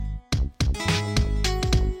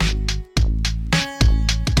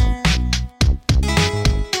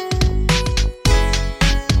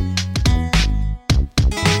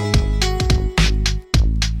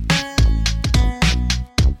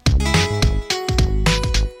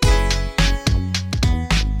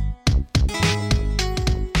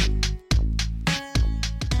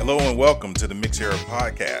and welcome to the Mix Era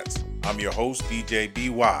Podcast. I'm your host, DJ B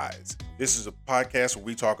Wise. This is a podcast where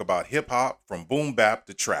we talk about hip-hop from boom bap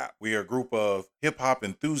to trap. We are a group of hip-hop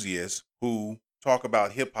enthusiasts who talk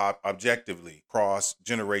about hip-hop objectively across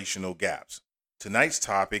generational gaps. Tonight's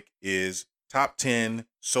topic is top 10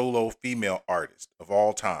 solo female artists of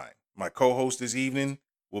all time. My co-host this evening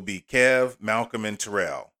will be Kev, Malcolm, and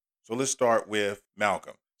Terrell. So let's start with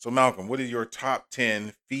Malcolm. So Malcolm, what are your top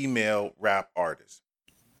 10 female rap artists?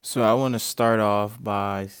 So I want to start off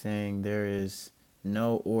by saying there is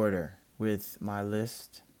no order with my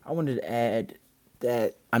list. I wanted to add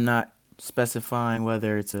that I'm not specifying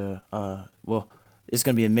whether it's it's going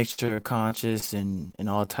to be a mixture of conscious and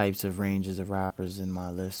all types of ranges of rappers in my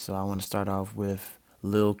list. So I want to start off with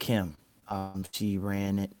Lil Kim. She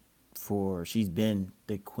ran it she's been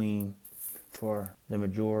the queen for the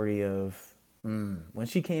majority of, when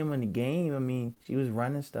she came in the game, I mean, she was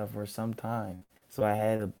running stuff for some time. So I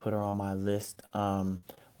had to put her on my list. Want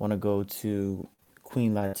to go to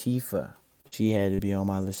Queen Latifah. She had to be on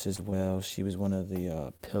my list as well. She was one of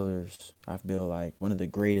the pillars. I feel like one of the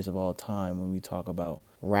greatest of all time when we talk about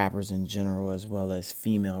rappers in general, as well as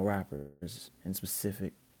female rappers in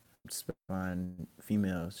specific. Specifying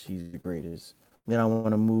females, she's the greatest. Then I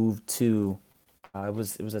want to move to. It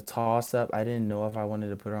was a toss up. I didn't know if I wanted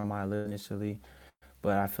to put her on my list initially,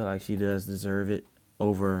 but I feel like she does deserve it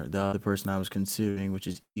over the other person I was considering, which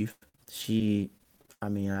is Eve. She,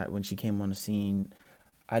 when she came on the scene,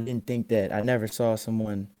 I didn't think that I never saw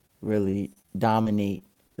someone really dominate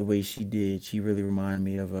the way she did. She really reminded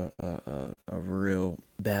me of a real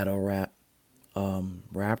battle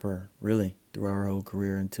rapper, really, throughout her whole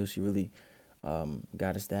career until she really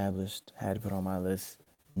got established. Had to put on my list.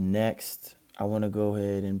 Next, I want to go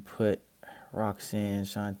ahead and put Roxanne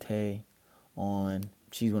Shante on.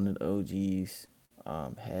 She's one of the OGs.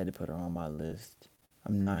 Had to put her on my list.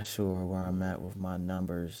 I'm not sure where I'm at with my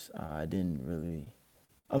numbers. I didn't really.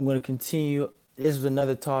 I'm going to continue. This was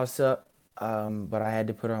another toss up, but I had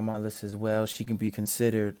to put her on my list as well. She can be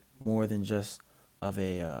considered more than just of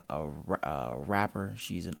a rapper.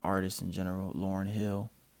 She's an artist in general. Lauryn Hill,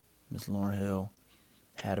 Miss Lauryn Hill,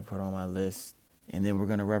 had to put on my list. And then we're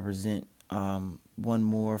going to represent one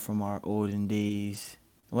more from our olden days.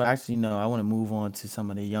 Well, actually, no. I want to move on to some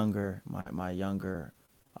of the my younger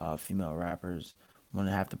female rappers. I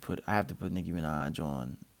have to put Nicki Minaj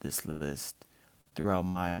on this list. Throughout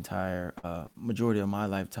my entire majority of my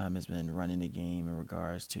lifetime has been running the game in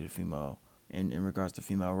regards to the female, in regards to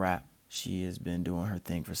female rap. She has been doing her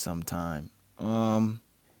thing for some time. And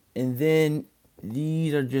then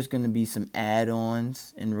these are just going to be some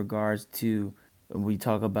add-ons in regards to when we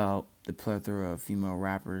talk about the plethora of female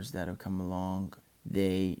rappers that have come along.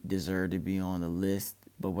 They deserve to be on the list,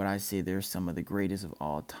 but what I say, they're some of the greatest of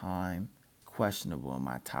all time. Questionable in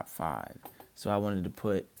my top 5. So I wanted to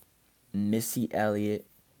put Missy Elliott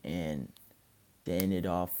and they ended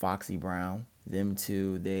off Foxy Brown. Them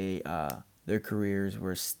two, their careers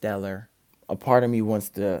were stellar. A part of me wants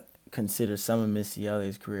to consider some of Missy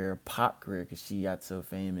Elliott's career a pop career because she got so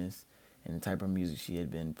famous and the type of music she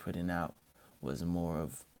had been putting out was more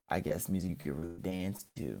of, I guess, music you could really dance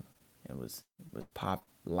to. It was pop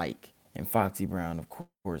like. And Foxy Brown, of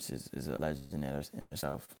course, is a legend in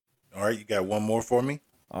herself. All right, you got one more for me?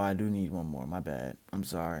 Oh, I do need one more. My bad. I'm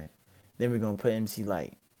sorry. Then we're gonna put MC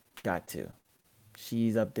Light. Got to.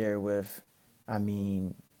 She's up there with, I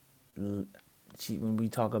mean, when we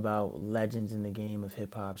talk about legends in the game of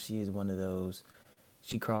hip hop, she is one of those.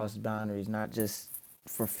 She crossed boundaries not just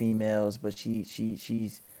for females, but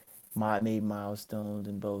she's made milestones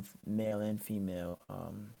in both male and female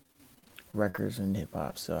records in hip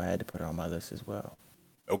hop. So I had to put her on my list as well.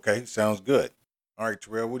 Okay, sounds good. All right,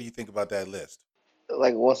 Terrell, what do you think about that list?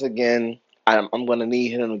 Like once again, I'm gonna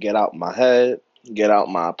need him to get out my head, get out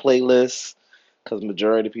my playlist, because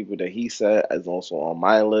majority of people that he said is also on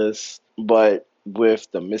my list. But with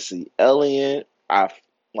the Missy Elliott, I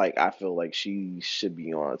feel like she should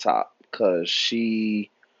be on top because she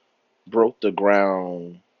broke the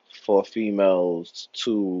ground for females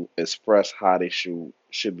to express how they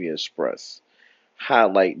should be expressed. How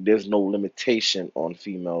like there's no limitation on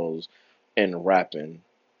females in rapping.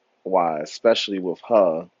 Why, especially with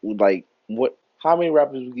her, like what? How many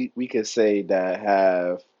rappers we could say that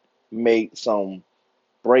have made some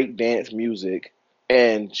break dance music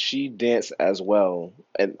and she danced as well?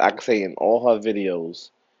 And I can say in all her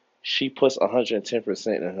videos, she puts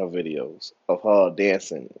 110% in her videos of her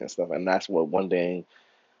dancing and stuff, and that's what one thing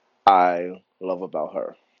I love about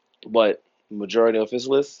her. But majority of his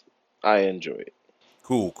list, I enjoy it.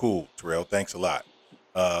 Cool, Terrell. Thanks a lot.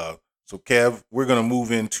 So Kev, we're gonna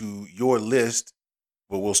move into your list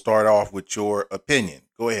but we'll start off with your opinion.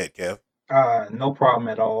 Go ahead, Kev. No problem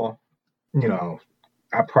at all. You know,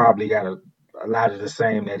 I probably got a lot of the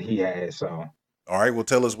same that he had. So, All right, well,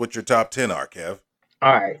 tell us what your top 10 are, Kev.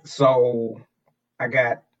 all right. So I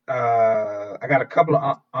got a couple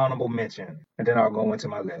of honorable mentions, and then I'll go into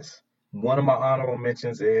my list. One of my honorable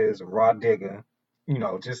mentions is Raw Digger.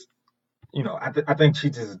 Just I think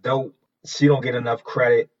she's just dope. She don't get enough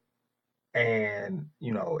credit, and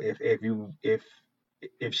if you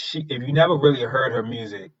never really heard her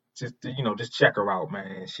music, just check her out,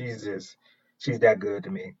 man. She's that good to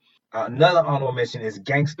me. Another honorable mention is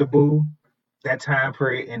Gangsta Boo. That time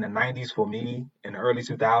period in the 90s for me, in the early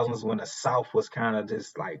 2000s, when the South was kind of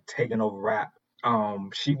just like taking over rap.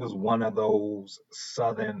 She was one of those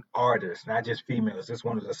Southern artists, not just females, just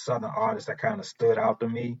one of the Southern artists that kind of stood out to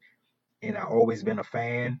me, and I've always been a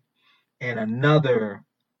fan. And another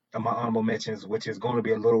of my honorable mentions, which is going to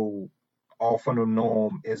be a little off from the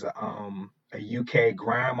norm, is a UK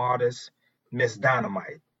grime artist, Miss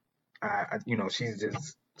Dynamite.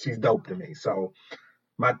 She's dope to me. So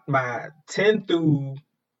my 10 through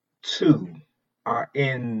 2 are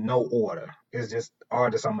in no order. It's just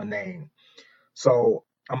artists I'm gonna name. So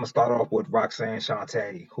I'm gonna start off with Roxanne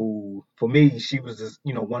Shante, who for me she was just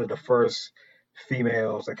one of the first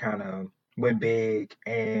females that kind of went big,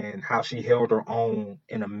 and how she held her own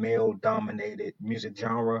in a male dominated music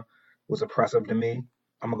genre was impressive to me.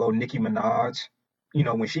 I'm gonna go Nicki Minaj.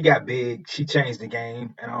 When she got big, she changed the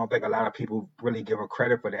game, and I don't think a lot of people really give her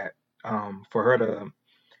credit for that. For her to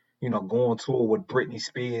go on tour with Britney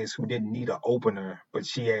Spears, who didn't need an opener, but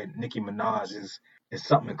she had Nicki Minaj is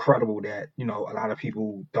something incredible that, a lot of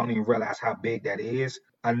people don't even realize how big that is.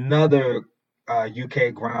 Another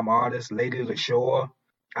UK grime artist, Lady the Shore.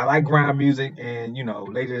 I like grime music, and,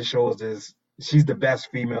 Lady the Shore she's the best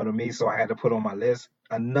female to me, so I had to put on my list.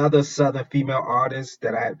 Another Southern female artist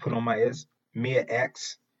that I had put on my list, Mia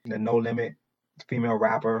X, the No Limit female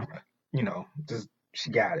rapper. Just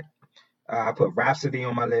she got it. I put Rhapsody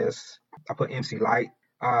on my list. I put MC Light.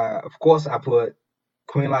 Of course, I put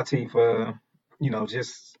Queen Latifah.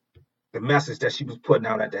 Just the message that she was putting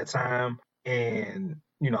out at that time, and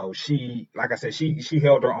she, like I said, she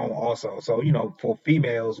held her own also. So for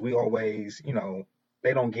females, we always,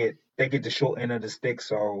 they get the short end of the stick.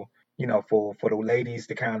 So for the ladies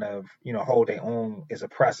to kind of hold their own is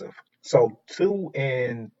oppressive. So 2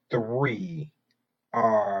 and 3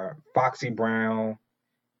 are Foxy Brown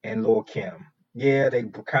and Lil Kim. Yeah, they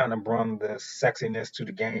kind of brought the sexiness to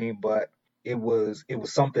the game, but it was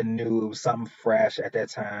something new, it was something fresh at that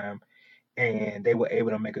time, and they were able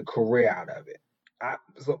to make a career out of it.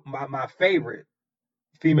 So my favorite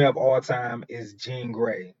female of all time is Jean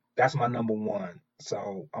Grey. That's my number one.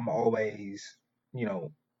 So I'm always, you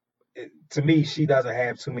know, to me, she doesn't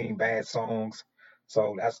have too many bad songs.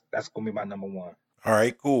 So that's gonna be my number one. All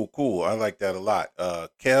right, cool, cool. I like that a lot.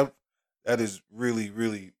 Kev, that is really,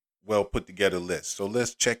 really well put together list. So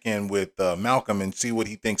let's check in with Malcolm and see what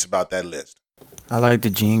he thinks about that list. I like the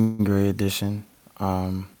Jean Grey edition.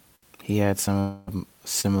 He had some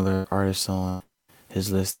similar artists on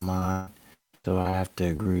his list of mine, so I have to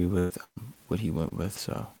agree with what he went with.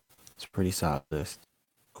 So it's a pretty solid list.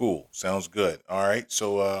 Cool, sounds good. All right,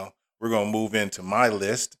 so we're gonna move into my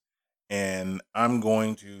list, and I'm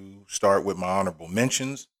going to start with my honorable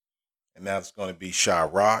mentions, and that's going to be Shy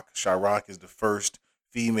Rock. Shy Rock is the first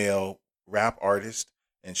female rap artist,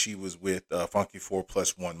 and she was with Funky Four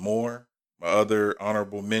Plus One More. My other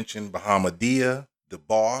honorable mention: Bahamadia, The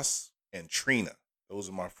Boss, and Trina. Those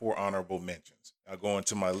are my 4 honorable mentions. I'll go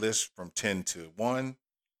into my list from 10 to 1.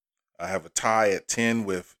 I have a tie at 10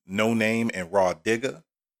 with No Name and Raw Digger.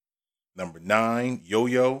 Number 9, Yo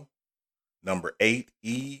Yo. Number 8,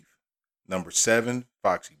 Eve. Number 7,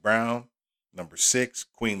 Foxy Brown. Number 6,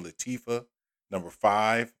 Queen Latifah. Number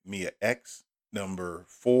 5, Mia X. Number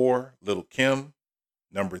 4, Little Kim.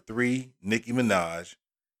 Number 3, Nicki Minaj.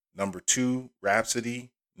 Number 2,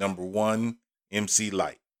 Rhapsody. Number 1, MC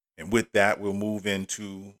Light. And with that, we'll move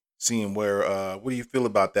into seeing what do you feel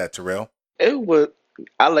about that, Terrell? It would.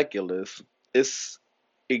 I like your list.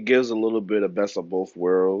 It gives a little bit of best of both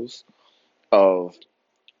worlds of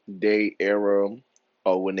their era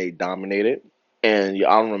or when they dominated. And your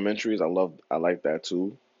honorable mentions, I like that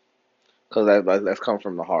too, because that's come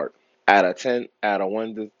from the heart. Out of 10, out of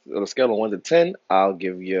one to on a scale of 1 to 10, I'll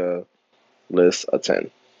give your list a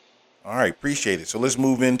 10. All right, appreciate it. So let's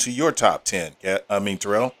move into your top 10.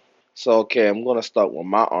 Terrell. So okay, I'm gonna start with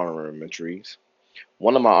my honorary mentions.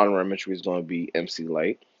 One of my honorary mentions is gonna be MC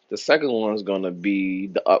Light. The second one is gonna be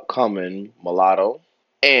the upcoming Mulatto.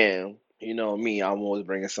 And you know me, I'm always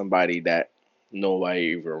bringing somebody that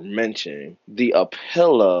Nobody even mentioned the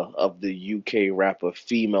pillar of the UK rapper,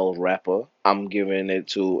 female rapper. I'm giving it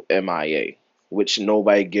to MIA, which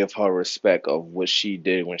nobody give her respect of what she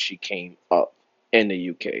did when she came up in the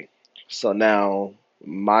UK. So now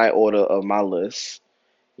my order of my list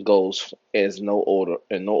goes is no order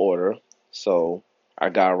in no order. So I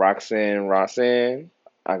got Roxanne,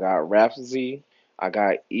 I got Rhapsody, I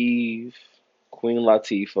got Eve, Queen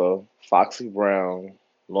Latifah, Foxy Brown,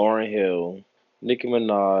 Lauryn Hill, Nicki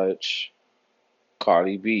Minaj,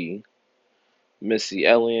 Cardi B, Missy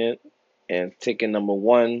Elliott, and ticket number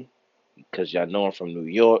one, because y'all know I'm from New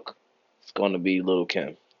York, it's gonna be Lil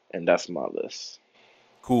Kim. And that's my list.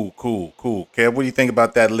 Cool, cool, cool. Kev, what do you think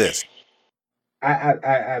about that list?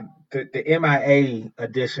 The MIA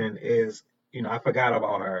edition is, I forgot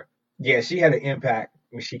about her. Yeah, she had an impact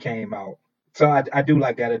when she came out. So I do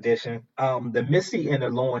like that edition. The Missy and the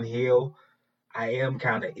Lauryn Hill, I am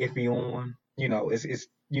kind of iffy on. It's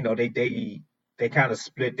they kind of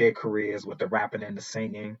split their careers with the rapping and the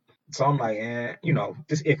singing. So I'm like,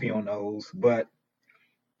 just iffy on those. But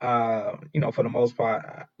for the most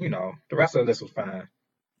part, the rest of the list was fine.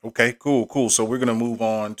 Okay, cool, cool. So we're gonna move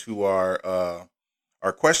on to our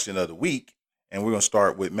question of the week, and we're gonna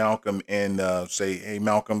start with Malcolm and say, hey,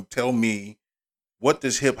 Malcolm, tell me, what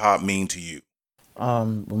does hip hop mean to you?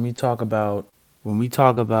 When we talk about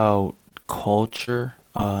culture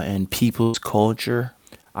and people's culture,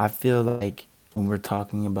 I feel like when we're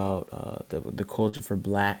talking about the culture for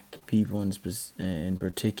Black people in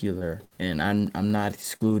particular, and I'm not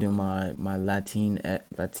excluding my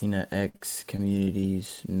Latina X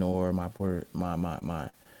communities nor my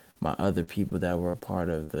other people that were a part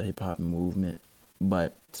of the hip hop movement,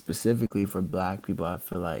 but specifically for Black people, I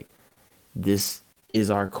feel like this is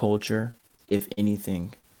our culture, if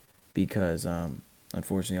anything, because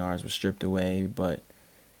unfortunately ours was stripped away. But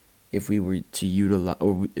if we were to utilize,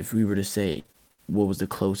 or if we were to say, what was the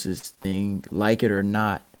closest thing, like it or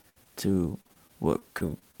not, to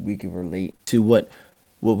we could relate to what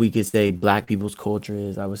we could say Black people's culture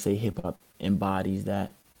is, I would say hip hop embodies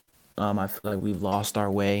that. I feel like we've lost our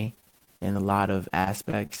way in a lot of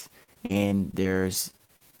aspects, and there's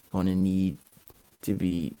going to need to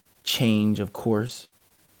be change, of course.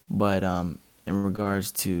 But in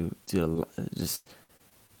regards to just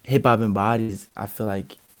hip hop embodies, I feel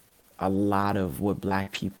like a lot of what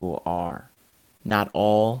Black people are. Not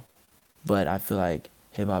all, but I feel like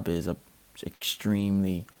hip hop is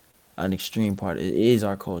extremely an extreme part. It is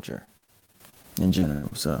our culture in general.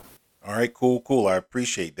 So All right, cool, cool. I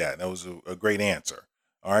appreciate that. That was a great answer.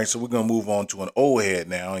 All right, so we're gonna move on to an old head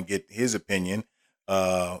now and get his opinion.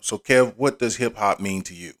 So Kev, what does hip hop mean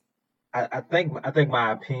to you? I think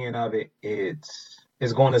my opinion of it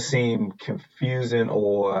is going to seem confusing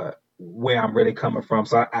or where I'm really coming from.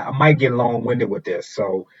 So I might get long winded with this.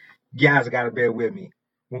 So you guys got to bear with me.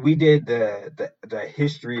 When we did the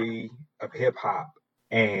history of hip hop,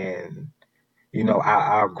 and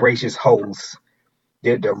our gracious host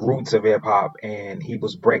did the roots of hip hop, and he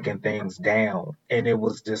was breaking things down, and it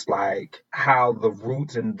was just like how the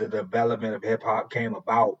roots and the development of hip hop came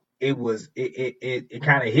about. It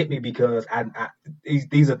kind of hit me because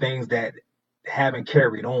these are things that haven't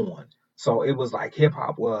carried on. So it was like hip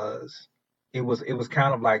hop was it was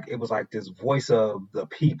kind of like it was like this voice of the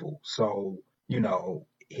people. So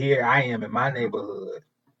here I am in my neighborhood.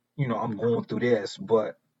 I'm going through this,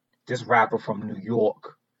 but this rapper from New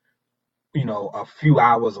York, a few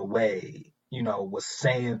hours away, was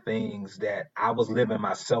saying things that I was living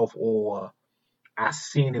myself, or I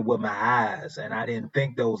seen it with my eyes, and I didn't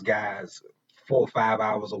think those guys 4 or 5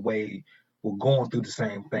 hours away were going through the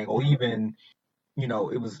same thing. Or even,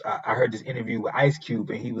 it was I heard this interview with Ice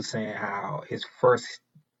Cube, and he was saying how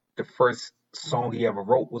the first song he ever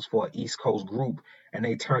wrote was for an East Coast group, and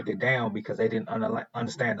they turned it down because they didn't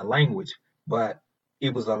understand the language. But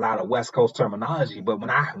it was a lot of West Coast terminology. But when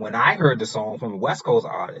I heard the song from a West Coast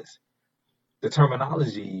artist, the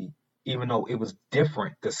terminology, even though it was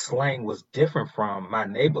different, the slang was different from my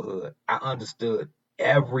neighborhood. I understood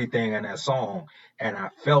everything in that song, and I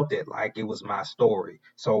felt it like it was my story.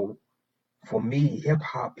 So for me, hip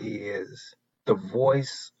hop is the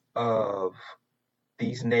voice of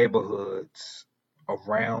these neighborhoods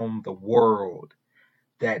around the world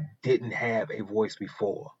that didn't have a voice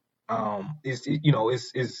before. It's in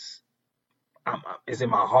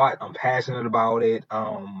my heart. I'm passionate about it.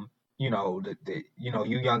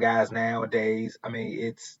 You young guys nowadays. I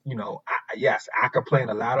mean, yes, I complain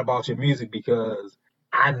a lot about your music because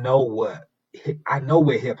I know what I know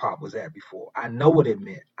where hip hop was at before. I know what it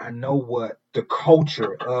meant. I know what the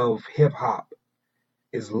culture of hip hop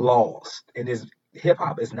is lost, and is hip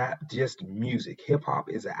hop is not just music. Hip hop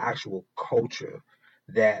is an actual culture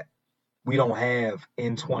that we don't have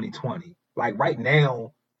in 2020. Like right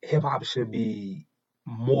now, hip hop should be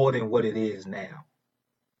more than what it is now.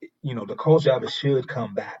 The culture of it should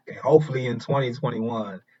come back. And hopefully in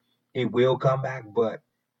 2021, it will come back. But,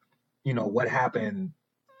 what happened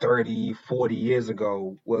 30, 40 years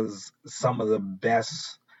ago was some of the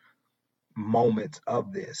best moments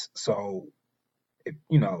of this. So,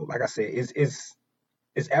 like I said, it's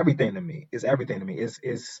everything to me. It's everything to me.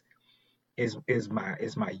 Is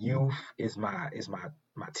my youth, is my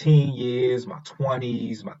teen years, my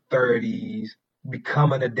 20s, my 30s,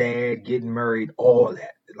 becoming a dad, getting married, all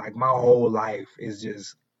that. Like my whole life is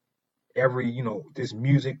just this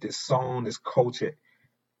music, this song, this culture,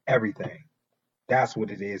 everything. That's what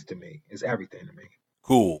it is to me. It's everything to me.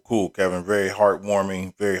 Cool, Kevin. Very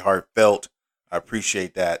heartwarming, very heartfelt. I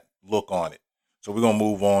appreciate that look on it. So we're gonna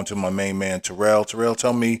move on to my main man, Terrell. Terrell,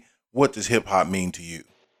 tell me, what does hip hop mean to you?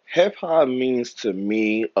 Hip hop means to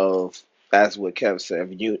me of, as what Kev said,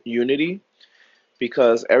 of unity,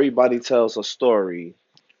 because everybody tells a story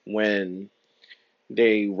when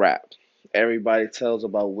they rap. Everybody tells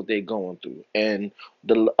about what they're going through, and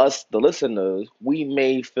the listeners, we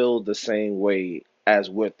may feel the same way as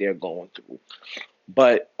what they're going through.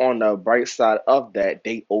 But on the bright side of that,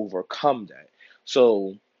 they overcome that.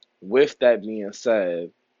 So, with that being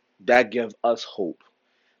said, that gives us hope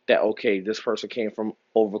that okay, this person came from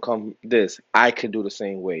overcome this. I can do the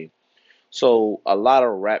same way. So, a lot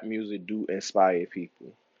of rap music do inspire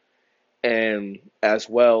people, and as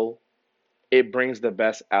well, it brings the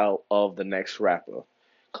best out of the next rapper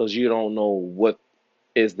because you don't know what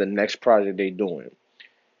is the next project they doing.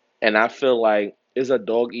 And I feel like it's a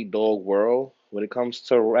dog eat dog world when it comes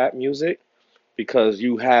to rap music because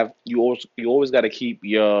you always got to keep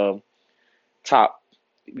your top.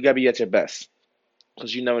 You got to be at your best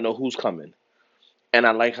because you never know who's coming. And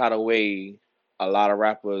I like how the way a lot of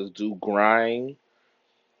rappers do grind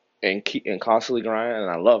and keep and constantly grind,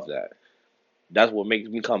 and I love that. That's what makes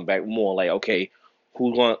me come back more like, okay,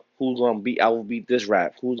 who's gonna beat? I will beat this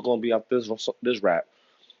rap. Who's gonna beat up this rap?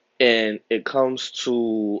 And it comes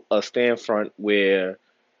to a stand front where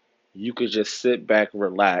you could just sit back,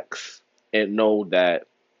 relax, and know that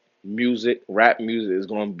rap music is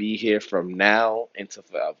gonna be here from now into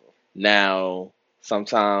forever. Now,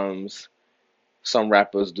 sometimes some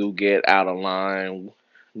rappers do get out of line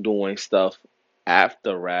doing stuff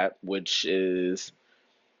after rap, which is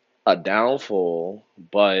a downfall,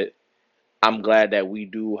 but I'm glad that we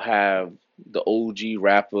do have the OG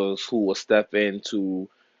rappers who will step in to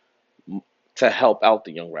help out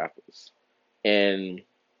the young rappers. And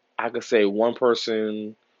I could say one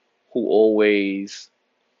person who always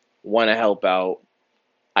want to help out,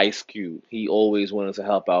 Ice Cube. He always wanted to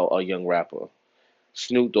help out a young rapper.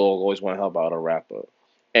 Snoop Dogg always want to help out a rapper.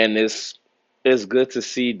 And it's good to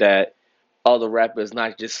see that other rappers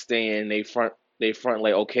not just staying they front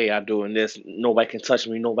like, okay, I'm doing this, nobody can touch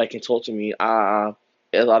me, nobody can talk to me. I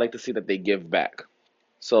like to see that they give back.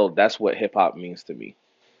 So that's what hip hop means to me.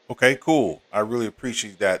 Okay, cool. I really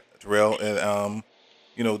appreciate that, Terrell. And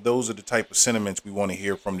those are the type of sentiments we want to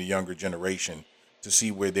hear from the younger generation to see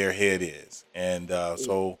where their head is. And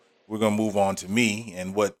so we're gonna move on to me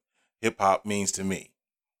and what hip hop means to me.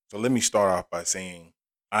 So let me start off by saying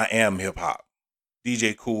I am hip hop.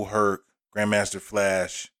 DJ Kool Herc, Grandmaster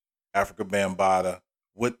Flash, Africa Bambaataa,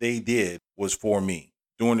 what they did was for me.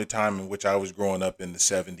 During the time in which I was growing up in the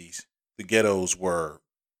 70s, the ghettos were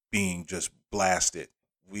being just blasted.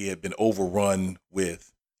 We had been overrun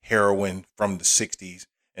with heroin from the 60s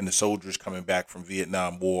and the soldiers coming back from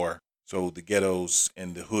Vietnam War. So the ghettos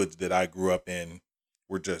and the hoods that I grew up in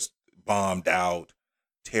were just bombed out,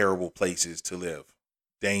 terrible places to live.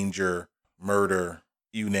 Danger, murder,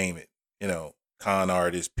 you name it. Con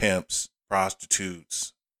artists, pimps,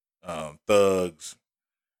 prostitutes, thugs.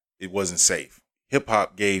 It wasn't safe. Hip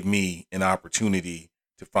hop gave me an opportunity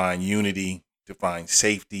to find unity, to find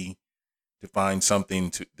safety, to find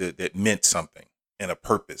something that meant something and a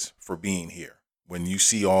purpose for being here. When you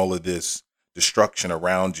see all of this destruction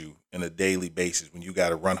around you on a daily basis, when you got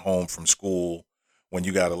to run home from school, when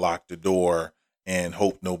you got to lock the door and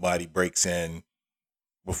hope nobody breaks in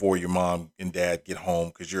before your mom and dad get home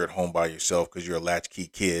because you're at home by yourself because you're a latchkey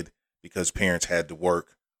kid because parents had to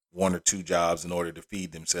work one or two jobs in order to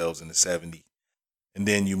feed themselves in the 70s. And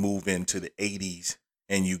then you move into the 80s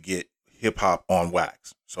and you get hip hop on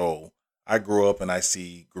wax. So I grow up and I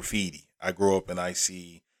see graffiti. I grow up and I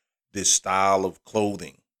see this style of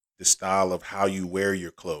clothing, the style of how you wear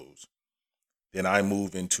your clothes. Then I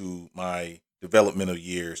move into my developmental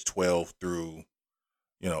years, 12 through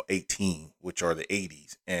 18, which are the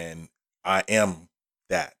 80s. And I am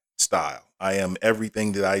that style. I am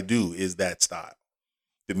everything that I do is that style.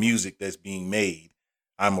 The music that's being made,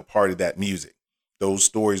 I'm a part of that music. Those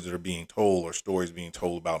stories that are being told are stories being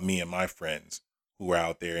told about me and my friends who are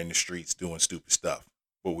out there in the streets doing stupid stuff.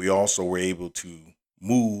 But we also were able to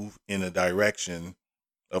move in a direction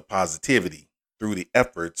of positivity through the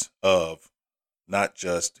efforts of not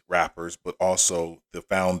just rappers, but also the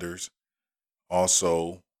founders,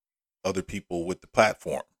 also other people with the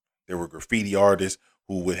platform. There were graffiti artists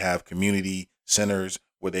who would have community centers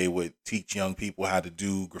where they would teach young people how to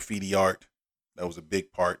do graffiti art. That was a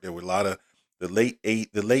big part. There were a lot of the late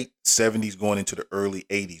 70s going into the early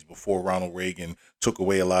 80s before Ronald Reagan took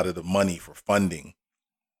away a lot of the money for funding.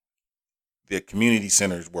 The community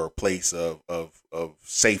centers were a place of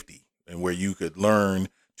safety and where you could learn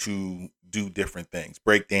to do different things.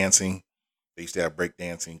 Breakdancing, they used to have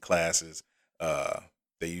breakdancing classes.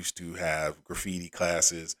 They used to have graffiti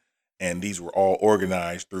classes, and these were all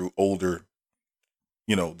organized through older,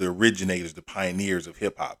 the originators, the pioneers of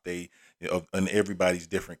hip hop. They, in everybody's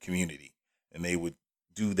different community, and they would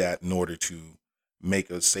do that in order to make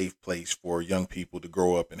a safe place for young people to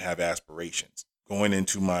grow up and have aspirations. Going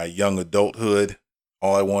into my young adulthood,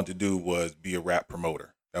 all I wanted to do was be a rap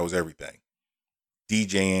promoter. That was everything.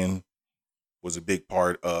 DJing was a big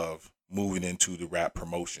part of moving into the rap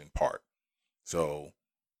promotion part. So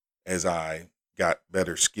as I got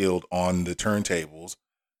better skilled on the turntables,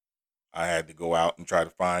 I had to go out and try to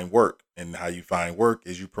find work. And how you find work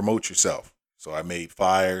is you promote yourself. So I made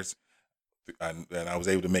flyers, and I was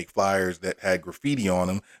able to make flyers that had graffiti on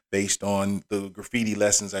them based on the graffiti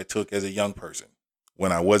lessons I took as a young person.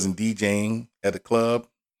 When I wasn't DJing at a club,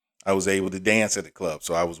 I was able to dance at a club.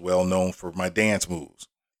 So I was well known for my dance moves.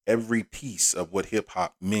 Every piece of what hip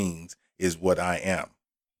hop means is what I am.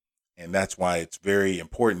 And that's why it's very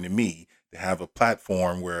important to me to have a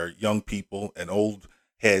platform where young people and old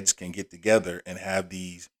heads can get together and have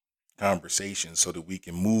these conversations so that we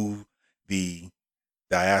can move the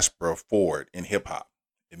diaspora forward in hip hop.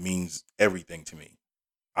 It means everything to me.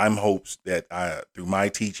 I'm hopes that through my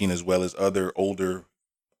teaching, as well as other older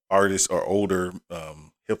artists or older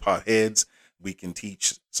hip hop heads, we can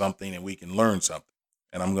teach something and we can learn something.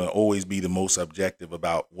 And I'm going to always be the most objective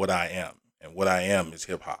about what I am. And what I am is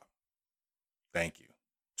hip hop. Thank you.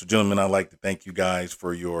 So, gentlemen, I'd like to thank you guys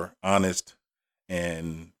for your honest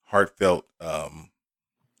and heartfelt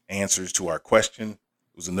answers to our question.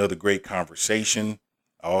 It was another great conversation.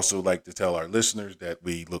 I also like to tell our listeners that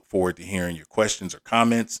we look forward to hearing your questions or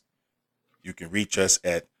comments. You can reach us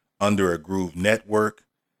at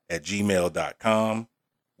underagroovenetwork@gmail.com.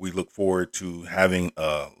 We look forward to having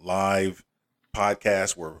a live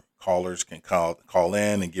podcast where callers can call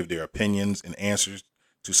in and give their opinions and answers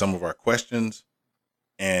to some of our questions.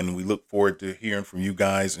 And we look forward to hearing from you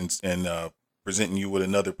guys and presenting you with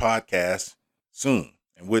another podcast soon.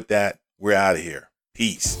 And with that, we're out of here.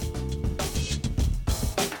 Peace.